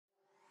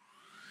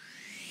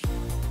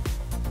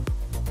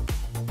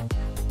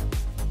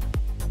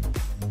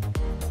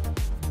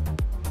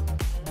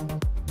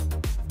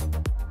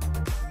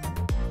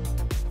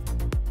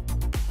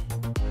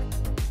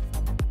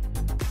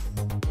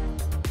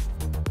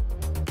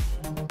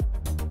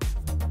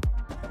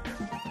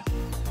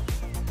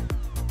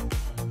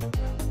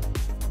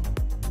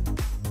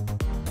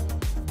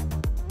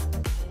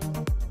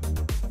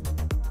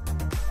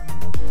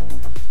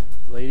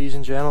Ladies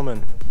and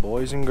gentlemen,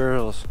 boys and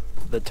girls,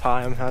 the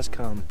time has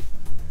come.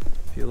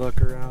 If you look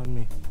around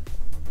me,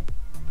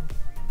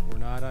 we're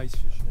not ice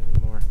fishing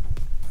anymore.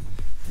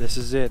 This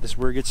is it. This is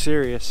where it gets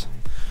serious.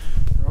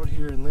 We're out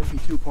here in Limpy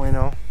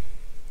 2.0.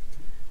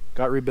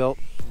 Got rebuilt.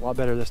 A lot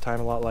better this time,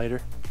 a lot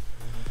lighter.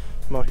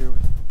 I'm out here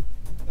with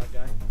that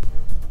guy.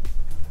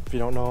 If you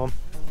don't know him,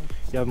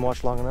 you haven't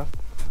watched long enough.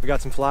 We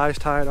got some flies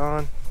tied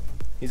on.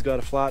 He's got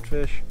a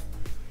flatfish.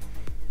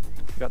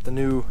 Got the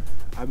new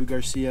Abu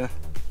Garcia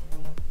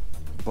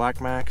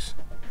Black Max.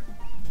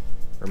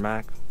 Or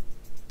Mac.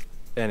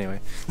 Anyway.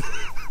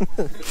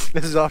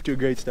 This is off to a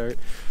great start.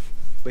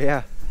 But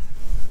yeah,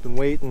 been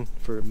waiting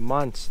for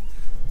months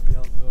to be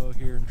able to go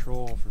here and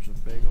troll for some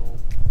big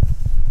old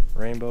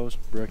rainbows,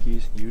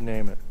 brookies, you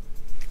name it.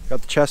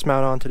 Got the chest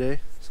mount on today,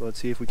 so let's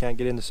see if we can't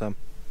get into some.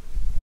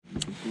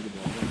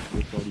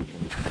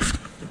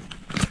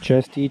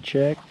 Chesty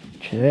check,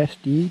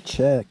 chesty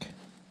check.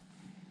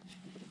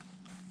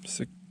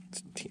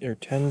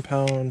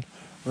 10-pound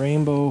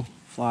rainbow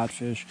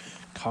flatfish,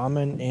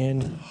 common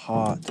and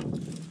hot.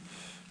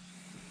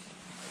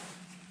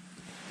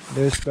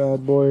 This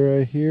bad boy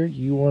right here,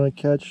 you want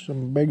to catch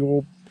some big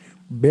old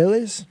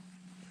billies?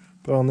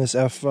 Put on this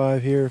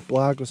F5 here,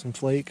 black with some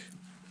flake.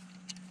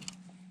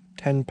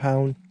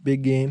 10-pound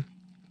big game.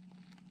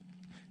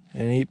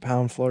 And an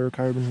 8-pound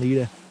fluorocarbon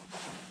Lita.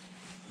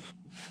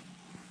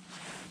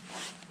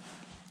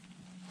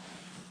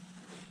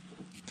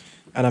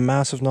 And a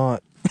massive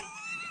knot.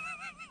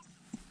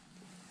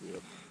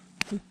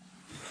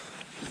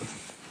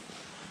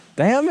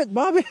 Damn it,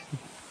 Bobby!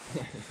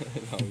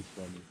 That was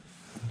funny.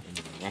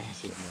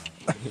 Massive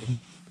knot.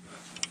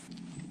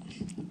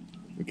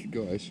 We could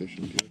go ice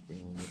fishing too if we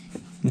wanted.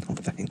 No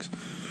thanks.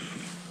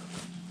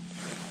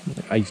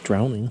 Ice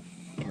drowning.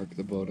 Park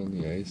the boat on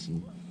the ice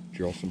and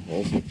drill some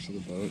holes next to the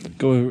boat. And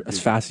go as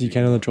fast as you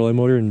can on the trolling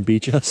motor and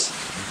beach us.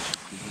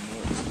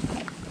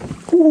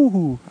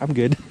 Ooh, I'm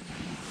good.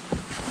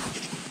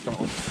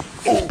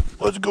 Oh,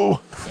 let's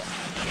go.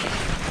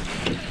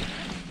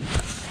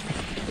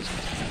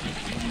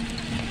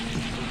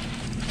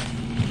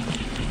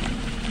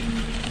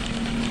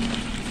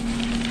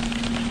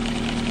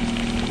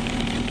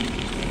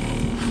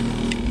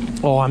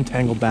 Oh, I'm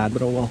tangled bad,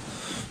 but oh well.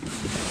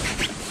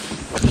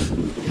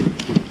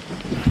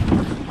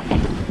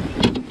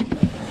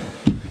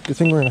 Good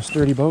thing we're in a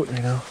sturdy boat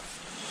right now.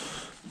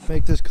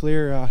 Make this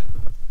clear,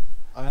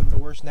 I'm the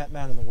worst net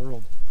man in the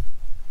world.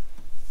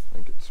 I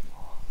think it's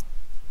small.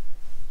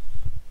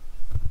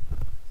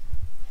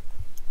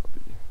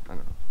 Probably, I don't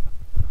know.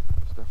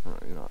 It's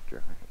definitely not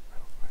giant. I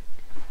don't think.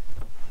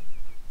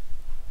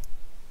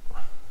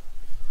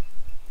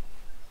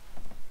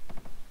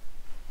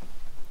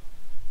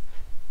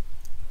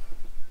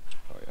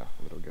 Oh yeah,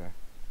 little guy.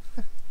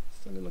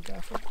 It's a little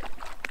gaffer.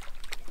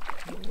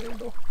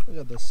 Rainbow. Look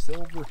at the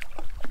silver.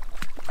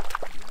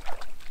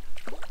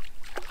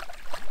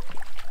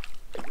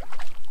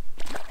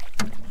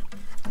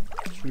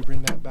 Should we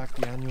bring that back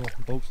the annual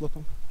boat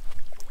flipping?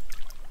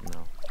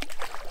 No.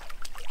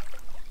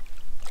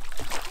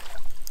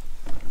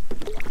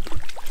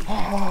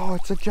 Oh,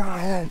 it's a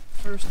giant.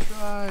 First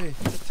try.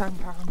 It's a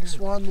 10-pounder.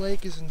 Swan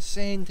Lake is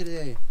insane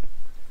today.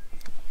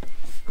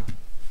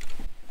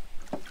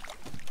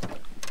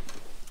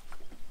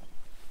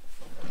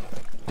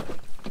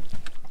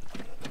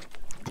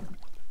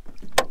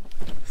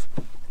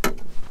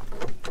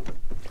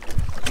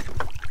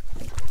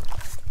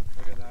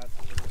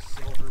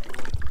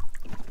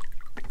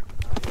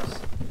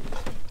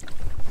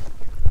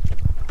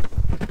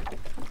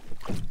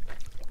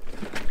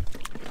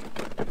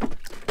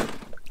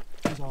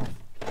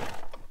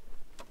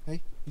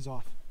 He's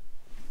off.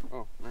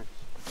 Oh, nice.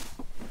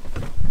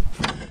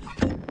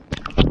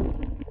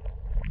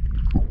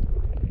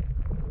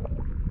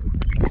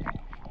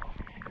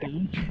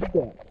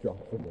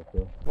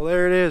 Well,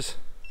 there it is.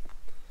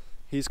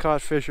 He's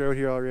caught fish out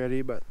here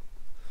already, but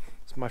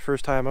it's my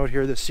first time out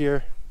here this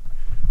year.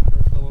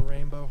 First little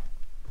rainbow.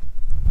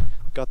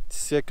 Got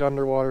sick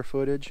underwater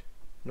footage.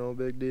 No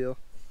big deal.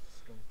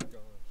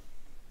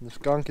 The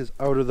skunk is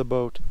out of the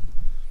boat.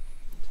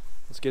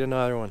 Let's get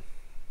another one.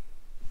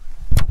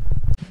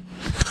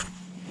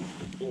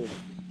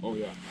 Oh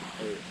yeah.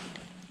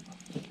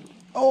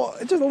 Oh,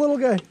 it's just a little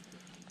guy.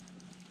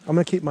 I'm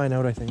gonna keep mine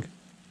out, I think.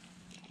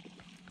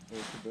 Oh,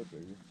 it's a bit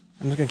bigger.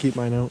 I'm just gonna keep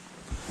mine out.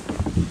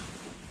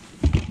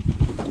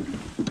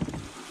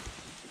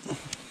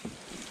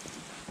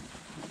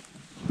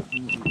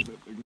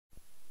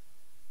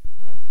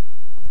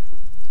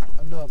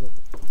 Another.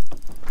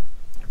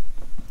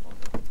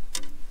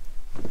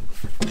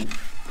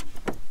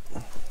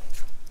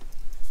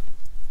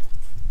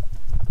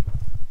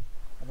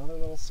 Another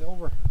little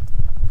silver.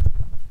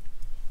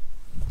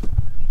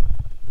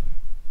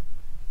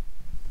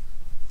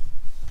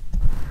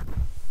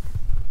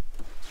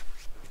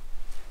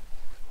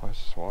 Why is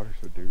this water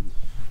so dirty?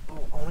 Oh,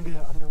 I want to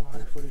get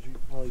underwater footage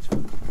while he's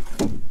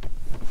hooking.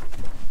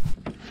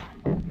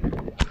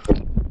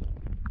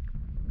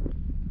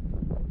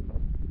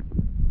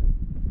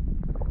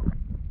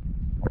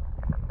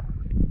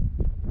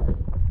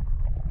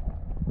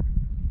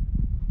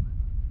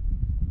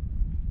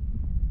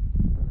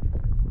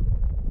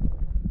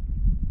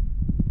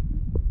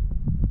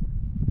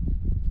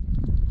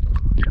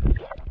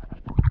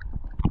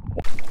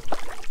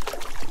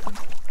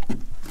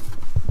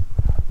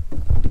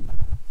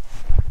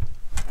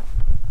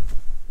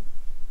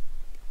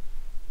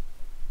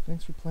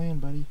 Thanks for playing,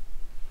 buddy.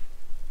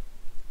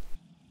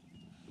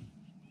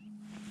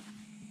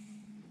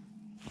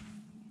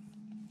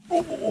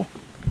 Oh!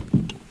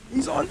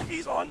 He's on,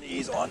 he's on,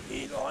 he's on,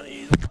 he's on,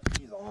 he's on,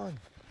 he's on.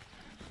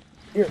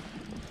 Here.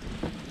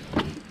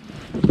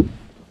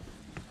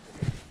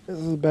 This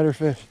is a better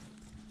fish.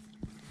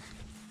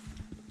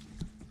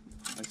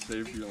 I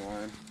saved your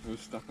line. It was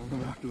stuck on the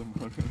back of the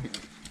motor.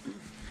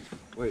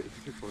 Wait, is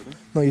this recording?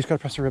 No, you just gotta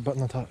press the red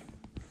button on top.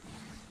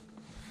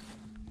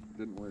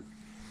 Didn't work.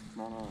 It's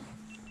not on.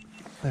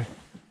 There.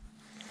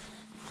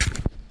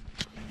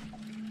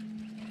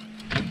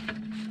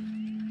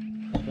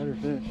 Better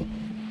fish.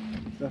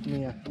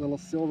 Definitely a little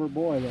silver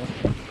boy though.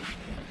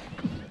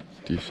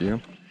 Do you see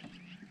him?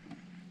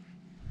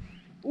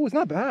 Oh, it's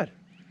not bad.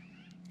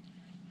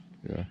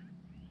 Yeah.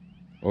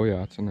 Oh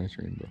yeah, it's a nice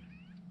rainbow.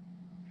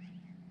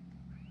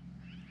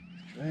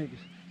 Eggs.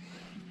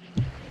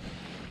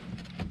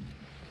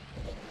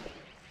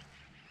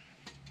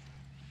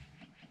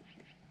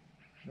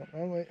 No,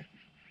 wrong way.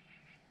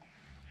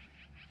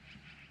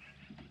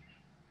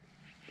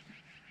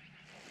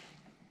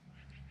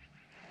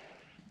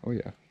 Oh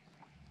yeah.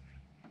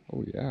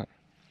 Oh yeah.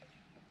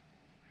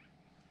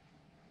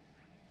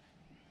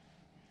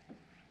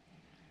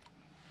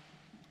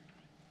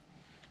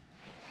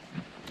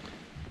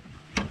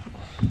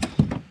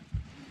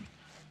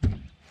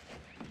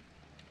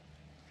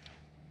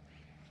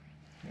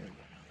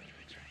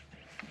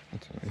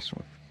 That's a nice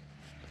one.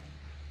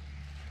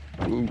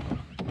 Ooh.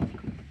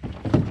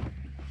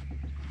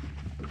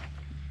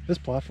 This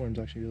platform's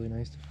actually really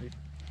nice to fight.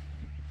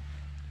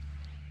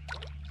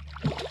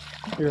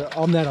 Here,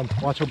 I'll net him.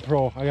 Watch a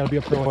pro. I gotta be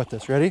a pro with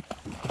this. Ready?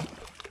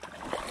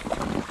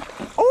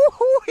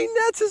 Oh, he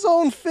nets his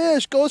own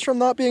fish. Goes from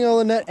not being able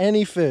to net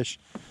any fish.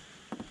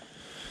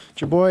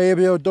 It's your boy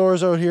AB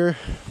Outdoors out here,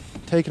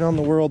 taking on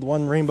the world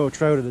one rainbow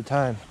trout at a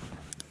time.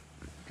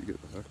 Did you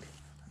get the hook?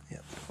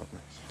 Yep. Oh,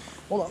 nice.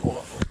 Hold on, hold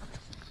on.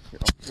 Here,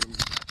 I'll put him.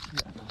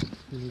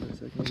 Give me a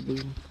second, he's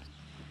bleeding.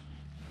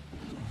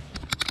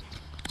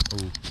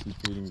 Oh, he's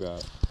bleeding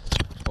bad.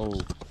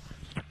 Oh.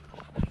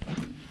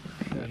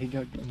 Yeah, he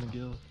got in the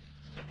gill.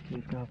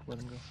 He's gonna have to let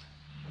him go.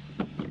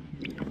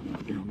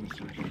 Get on this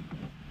side.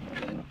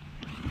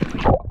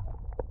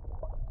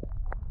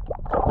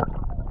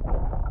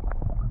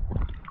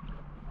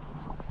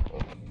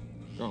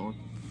 Got one.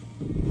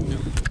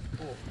 Yeah.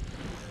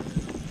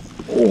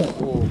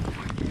 Oh.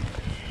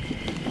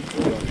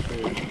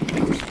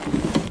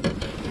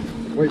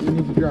 Wait, we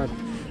need to grab.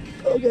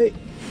 Okay.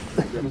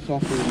 Get us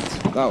off the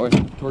that way,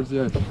 towards the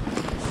edge.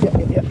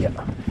 Yeah.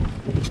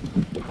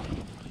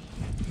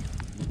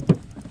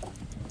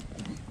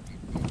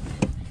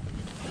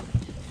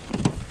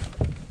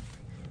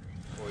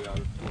 Oh yeah,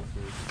 that's cool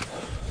food.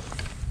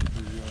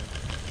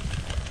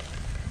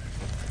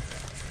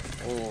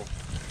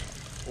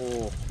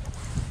 Oh.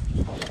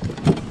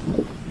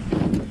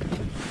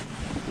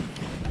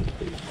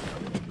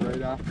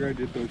 Right after I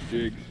did those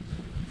jigs.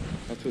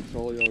 That's what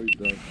Sully always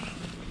does.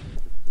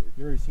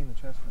 You already seen the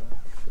chest, man.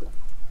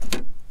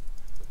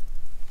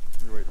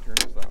 Here, wait, turn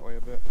us that way a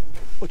bit.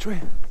 Which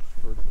way?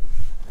 Toward. We're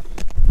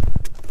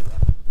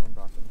going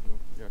back into them.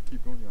 Yeah,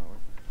 keep going that way.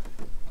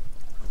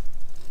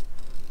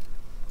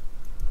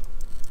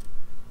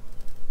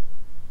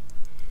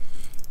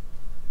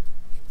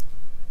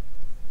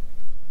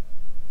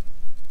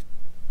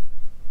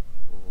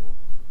 Oh.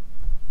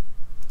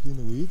 You in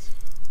the weeds?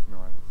 No, I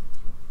don't think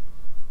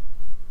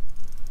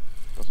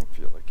so. Doesn't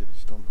feel like it.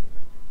 He's still moving.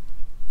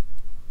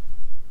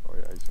 Oh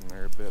yeah, he's in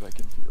there a bit. I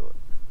can feel it.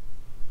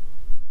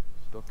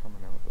 Still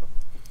coming out though.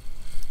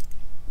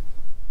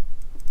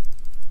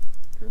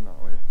 Turn that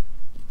way.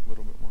 A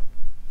little bit more.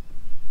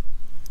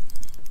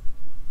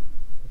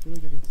 I feel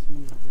like I can see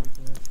you right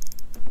there.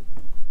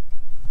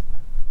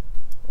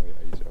 Oh yeah,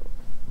 he's out.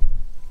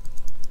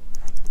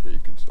 Okay, you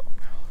can stop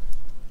now.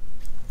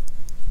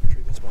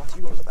 Retrieving spots.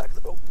 You go to the back of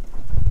the boat.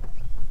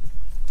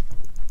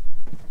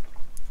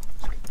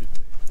 This could be big.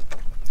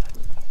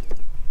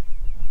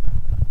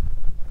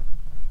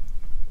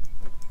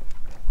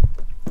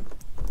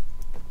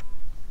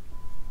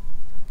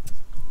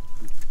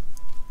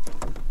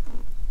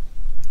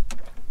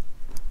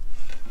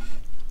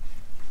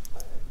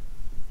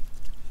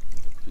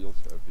 Feels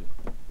heavy.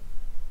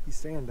 He's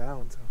staying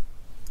down, so.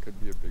 Could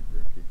be a big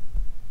rookie.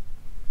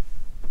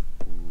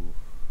 Ooh.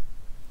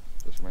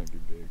 This might be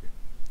big.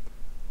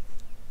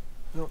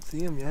 I don't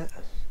see him yet.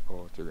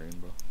 Oh, it's a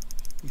rainbow.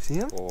 You see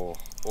him? Oh.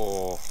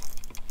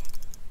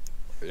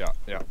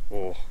 Yeah.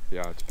 Oh,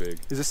 yeah, it's big.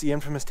 Is this the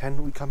infamous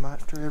 10 we come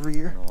after every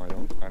year? No,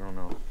 I don't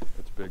know.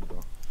 It's big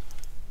though.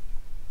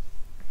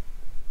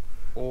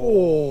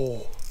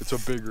 Oh. It's a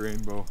big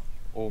rainbow.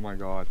 Oh my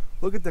god.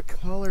 Look at the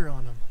color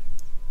on him.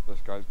 This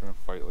guy's gonna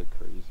fight like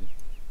crazy.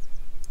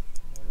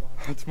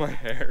 That's my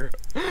hair.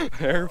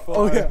 Hair fly.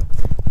 Oh yeah.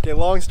 Okay,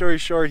 long story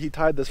short, he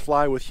tied this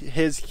fly with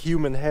his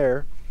human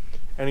hair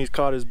and he's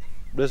caught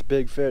this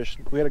big fish.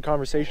 We had a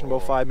conversation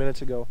about 5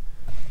 minutes ago.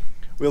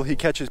 Will he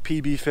catch his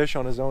PB fish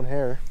on his own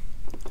hair?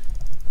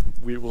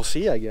 We will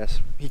see, I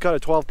guess. He caught a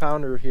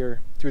 12-pounder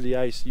here through the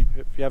ice.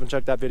 If you haven't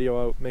checked that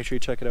video out, make sure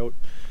you check it out.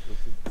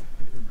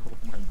 Oh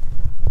my god.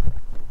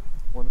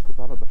 Want to put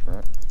that at the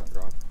front? That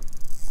rod?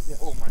 Yeah.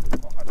 Oh my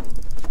god.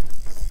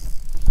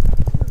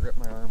 I'm gonna rip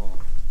my arm off.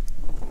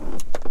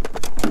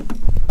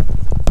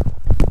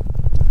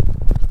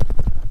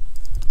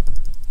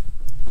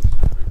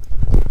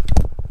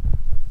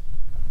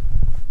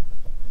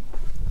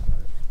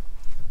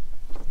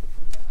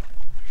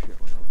 Shit,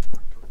 we're going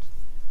back towards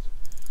the weeds.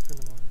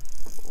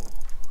 Oh fuck.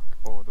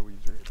 Oh, the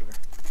weeds are right there.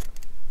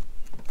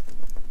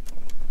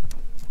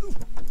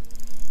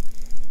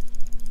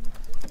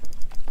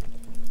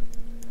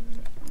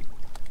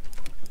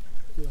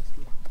 Yeah, that's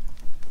good.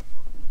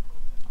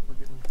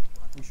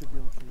 We should be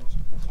okay.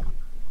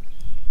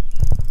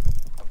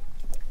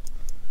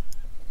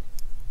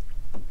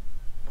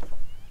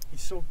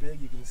 He's so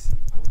big you can see.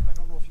 I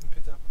don't know if you can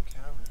pick that up on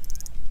camera.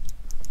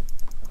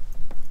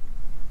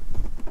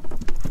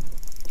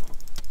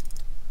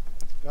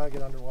 Gotta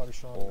get underwater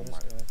shot Oh on this my.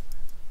 guy.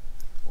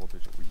 Oh,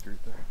 there's a weed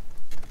right there.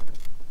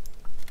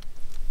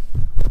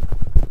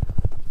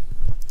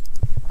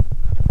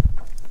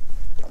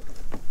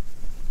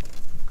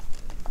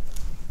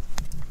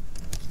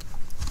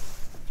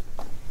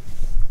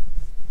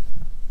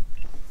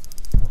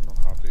 I don't know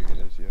how big it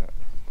is yet,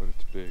 but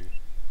it's big.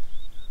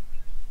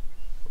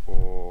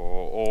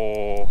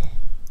 Oh.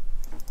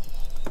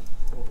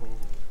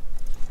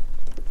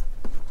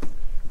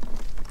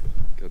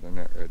 Get the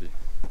net ready.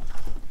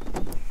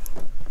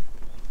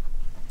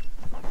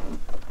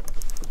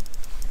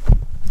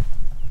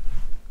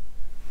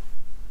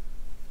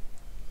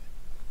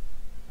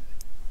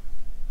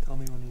 Tell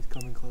me when he's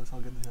coming close,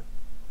 I'll get the net.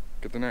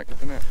 Get the net, get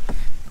the net.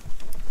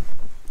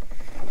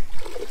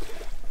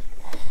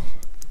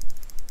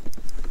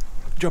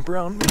 Jump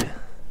around me.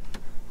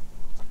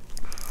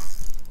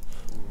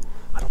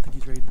 I don't think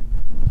he's ready to be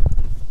net.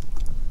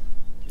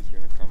 He's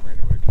gonna come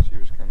right away because he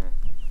was kind of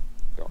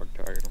dog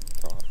tired on the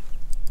top.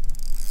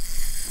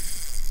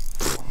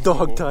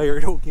 Dog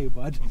tired, okay,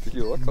 bud.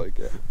 You look like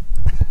it.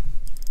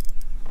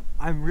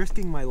 I'm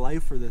risking my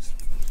life for this.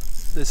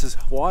 This is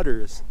water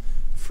is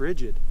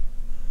frigid.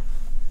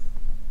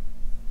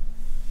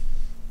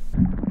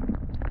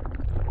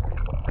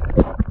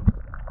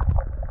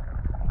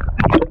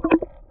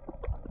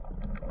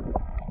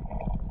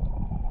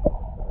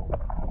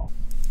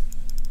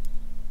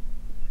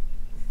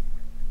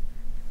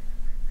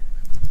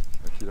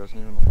 Like he doesn't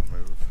even want to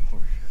move. Oh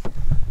shit.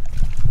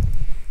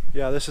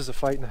 Yeah, this is a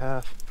fight and a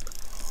half.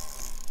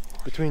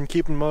 Between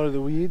keeping him out of the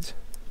weeds.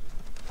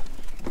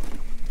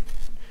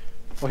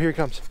 Oh, here he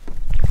comes.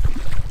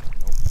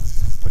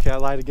 Okay, I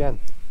lied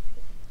again.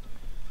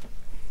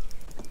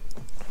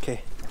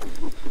 Okay.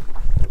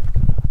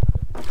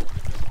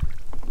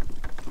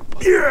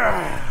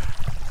 Yeah!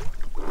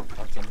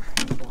 That's him.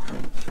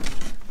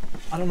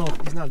 I don't know.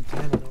 He's not a 10,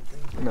 I don't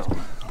think. No.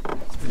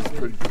 He's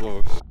pretty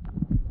close.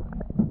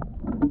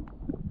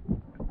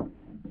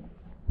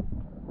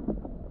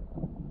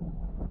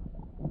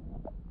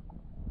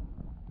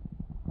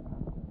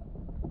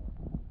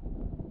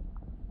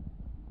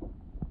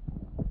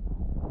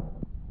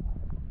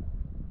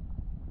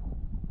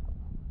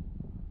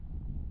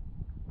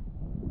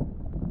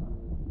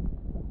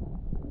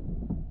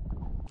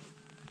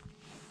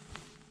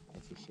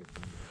 That's a sick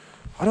one.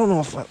 I don't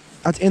know if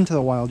that's into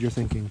the wild you're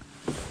thinking.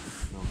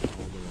 No, all the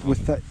way.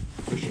 With that.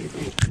 Fishing.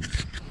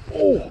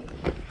 Oh!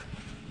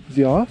 Is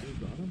he off? You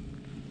got him?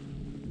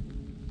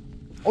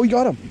 Oh, you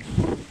got him!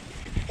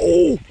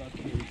 Oh!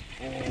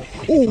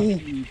 Oh!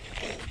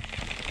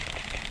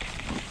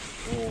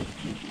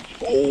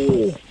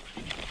 Oh!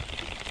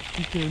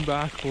 He came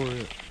back for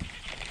it.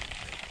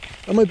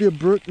 That might be a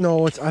brook.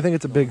 No, it's. I think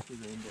it's a big.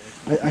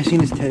 I seen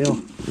his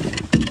tail.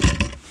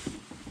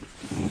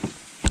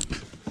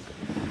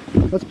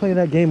 Let's play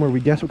that game where we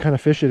guess what kind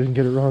of fish it is and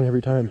get it wrong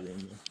every time. I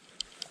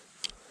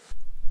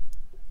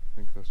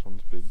think this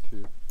one's big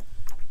too.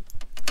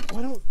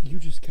 Why don't you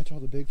just catch all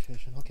the big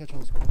fish and I'll catch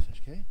all the small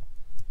fish, okay?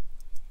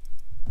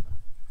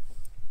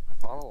 I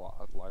thought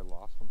I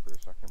lost him for a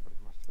second, but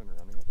he must have been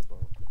running at the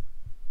boat.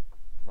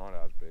 Not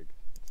as big.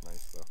 It's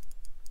nice though.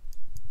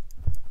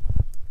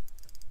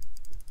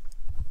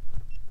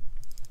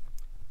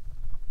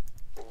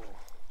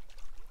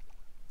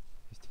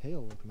 His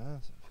tail looked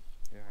massive.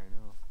 Yeah, I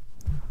know.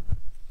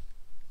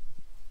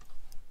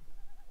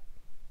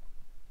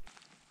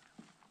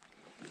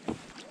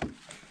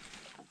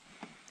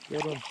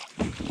 Get him.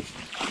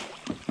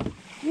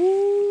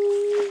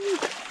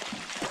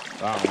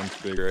 That one's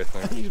bigger, I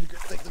think. He's a good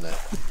thing than that.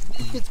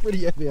 It's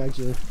pretty heavy,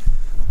 actually.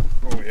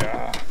 Oh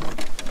yeah.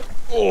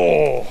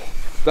 Oh,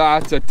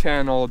 that's a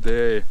 10 all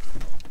day.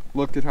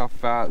 Look at how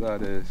fat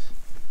that is.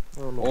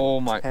 Oh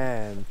my.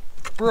 10.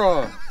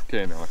 Bruh.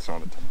 Okay, no, it's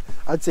not a 10.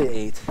 I'd say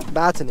 8.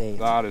 That's an 8.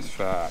 That is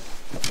fat.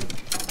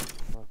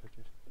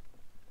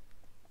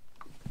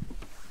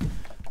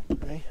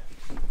 Right.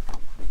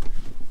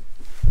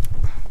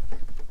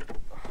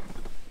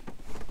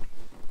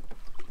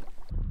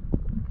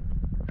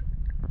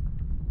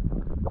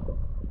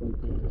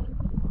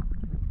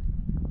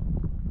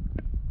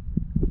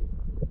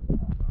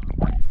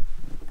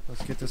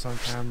 Let's get this on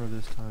camera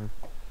this time.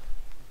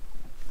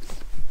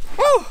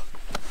 Woo!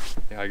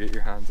 Yeah, get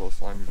your hands all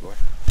slimy, boy.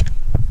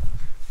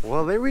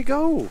 Well, there we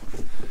go.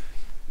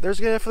 There's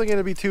definitely going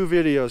to be 2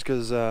 videos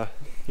because,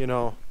 you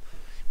know,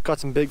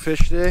 caught some big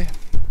fish today.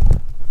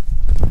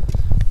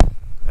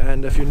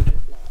 And if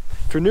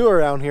you're new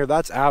around here,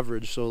 that's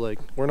average. So, like,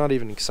 we're not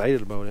even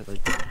excited about it.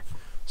 Like,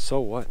 so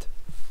what?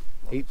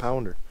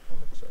 8-pounder. I'm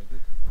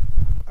excited.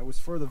 I was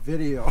for the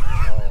video.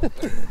 Oh.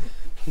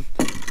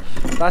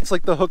 That's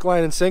like the hook,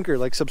 line, and sinker.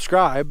 Like,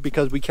 subscribe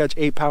because we catch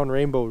 8-pound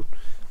rainbow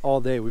all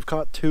day. We've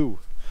caught 2.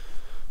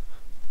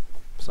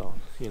 So,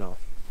 you know.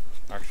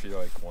 Actually,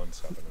 like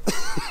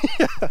 1.7.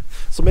 Yeah.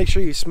 So make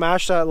sure you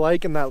smash that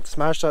like and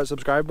smash that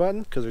subscribe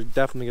button because there's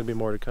definitely going to be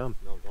more to come.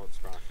 No, don't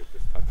smash it,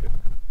 just touch it.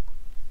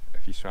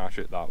 If you smash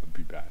it, that would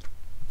be bad.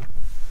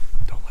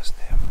 Don't listen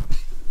to him.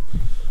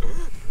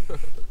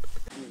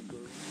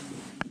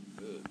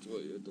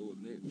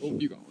 Oh,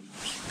 you got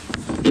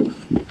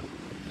one.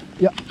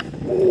 Yeah.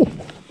 Oh.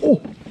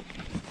 Oh.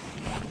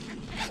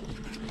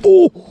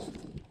 Oh.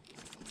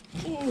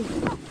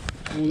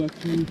 Oh,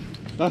 that's huge.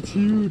 That's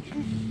huge.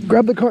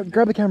 Grab the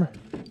camera.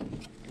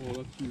 Oh,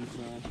 that's huge,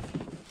 man.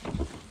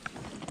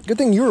 Good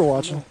thing you were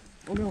watching.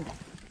 Oh no.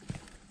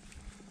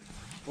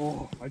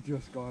 Oh, I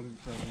just got in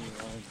front of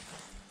the line.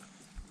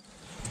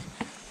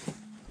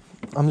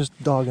 I'm just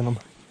dogging him.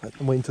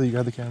 I'm waiting until you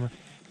grab the camera.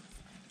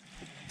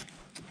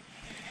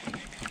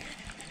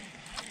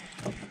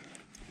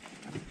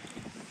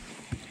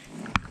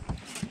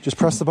 Just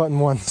press the button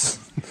once,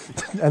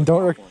 and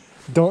don't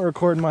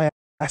record my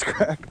ass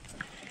crack.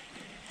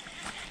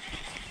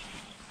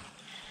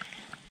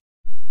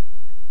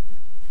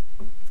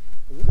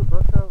 Is this a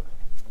brook trout?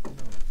 No.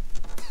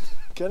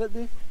 Can it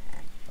be?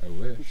 I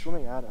wish. He's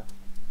swimming at it.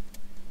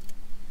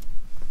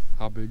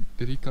 How big?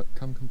 Did he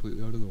come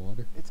completely out of the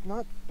water? It's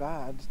not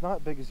bad. It's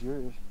not big as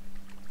yours.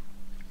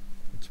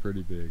 It's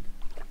pretty big.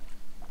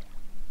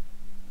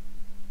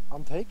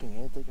 I'm taking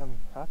it. I'm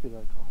happy that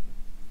I caught it.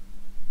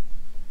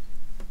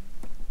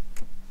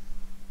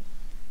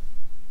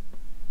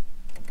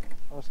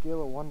 On a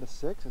scale of 1 to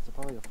 6, it's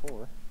probably a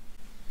 4.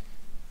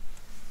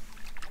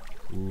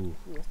 Ooh. Ooh,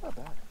 that's not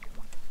bad.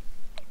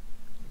 It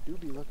do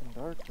be looking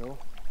dark though.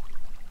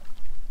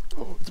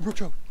 Oh, it's a brook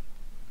trout.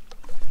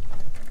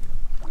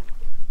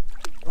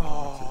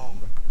 Oh.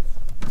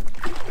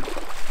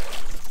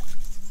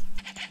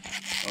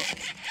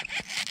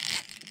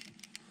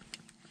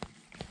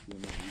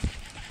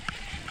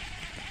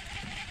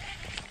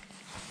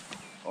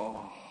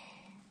 Oh.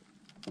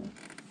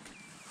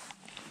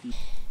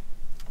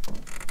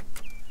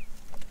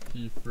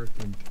 He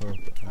frickin' took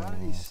it. How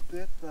did he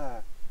spit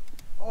that?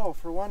 Oh,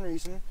 for one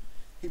reason,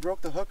 he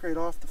broke the hook right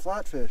off the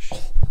flatfish.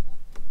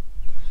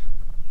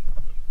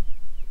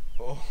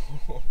 Oh.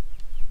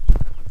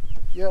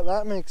 Yeah,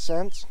 that makes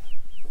sense.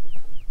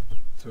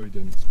 So he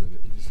didn't spit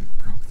it, he just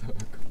broke the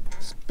hook.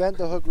 Bent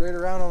the hook right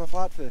around on the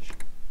flatfish.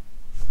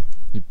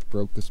 He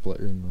broke the split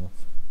ring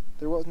off.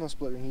 There was no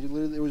split ring.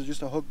 It was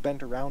just a hook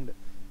bent around it.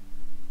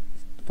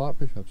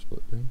 Flatfish have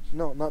split rings.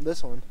 No, not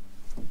this one.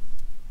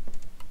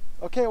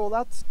 Okay, well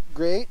that's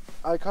great.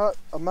 I caught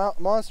a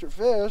monster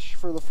fish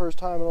for the first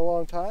time in a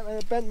long time, and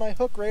it bent my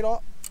hook right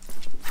off.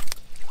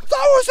 That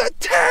was a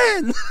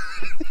 10!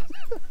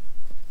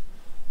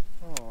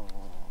 Oh,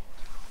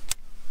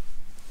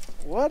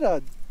 what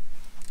a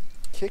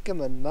kick in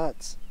the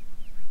nuts.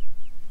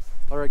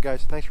 Alright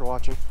guys, thanks for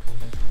watching.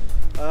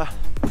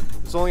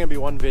 It's only going to be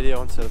 1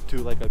 video instead of 2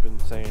 like I've been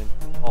saying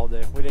all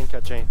day. We didn't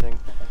catch anything.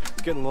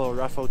 It's getting a little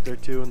rough out there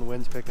too and the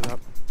wind's picking up.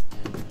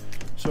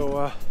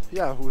 So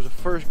yeah, it was a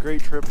first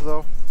great trip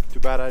though. Too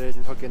bad I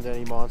didn't hook into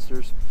any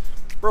monsters.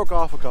 Broke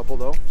off a couple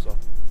though, so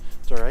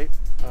it's alright.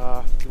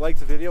 If you liked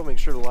the video, make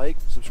sure to like,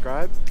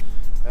 subscribe,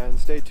 and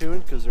stay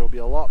tuned because there will be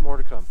a lot more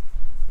to come.